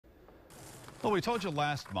Well, we told you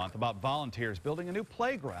last month about volunteers building a new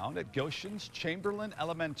playground at Goshen's Chamberlain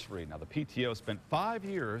Elementary. Now, the PTO spent 5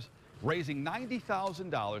 years raising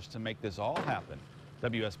 $90,000 to make this all happen.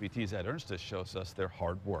 WSBT's Ernstes shows us their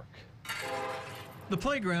hard work. The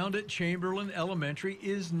playground at Chamberlain Elementary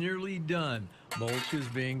is nearly done. Mulch is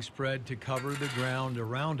being spread to cover the ground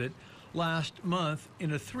around it. Last month,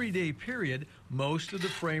 in a 3-day period, most of the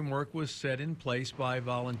framework was set in place by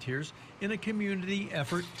volunteers in a community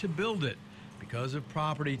effort to build it. Because of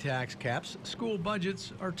property tax caps, school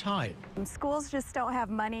budgets are tight. Schools just don't have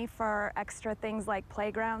money for extra things like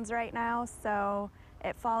playgrounds right now, so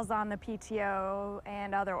it falls on the PTO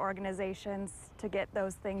and other organizations to get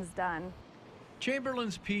those things done.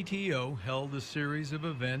 Chamberlain's PTO held a series of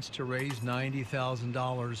events to raise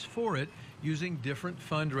 $90,000 for it, using different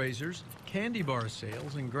fundraisers, candy bar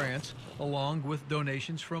sales, and grants, along with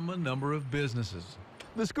donations from a number of businesses.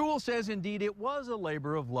 The school says indeed it was a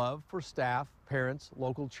labor of love for staff, parents,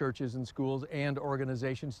 local churches and schools and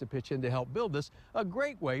organizations to pitch in to help build this, a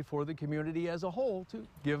great way for the community as a whole to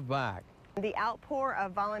give back. The outpour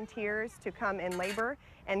of volunteers to come and labor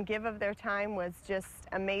and give of their time was just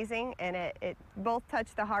amazing, and it both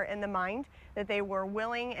touched the heart and the mind that they were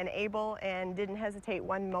willing and able and didn't hesitate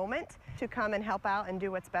one moment to come and help out and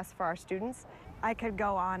do what's best for our students. I could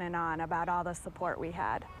go on and on about all the support we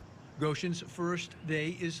had. Goshen's first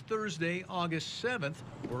day is Thursday, August 7th.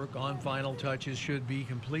 Work on final touches should be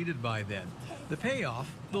completed by then. The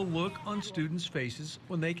payoff, the look on students' faces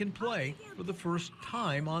when they can play for the first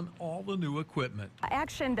time on all the new equipment.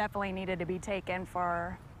 Action definitely needed to be taken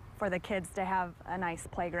for the kids to have a nice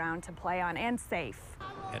playground to play on and safe.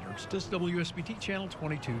 Ernstes, WSBT Channel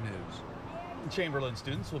 22 News. Chamberlain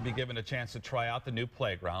students will be given a chance to try out the new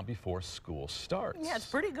playground before school starts. Yeah, it's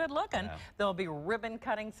pretty good looking. Yeah. There'll be a ribbon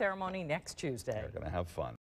cutting ceremony next Tuesday. They're going to have fun.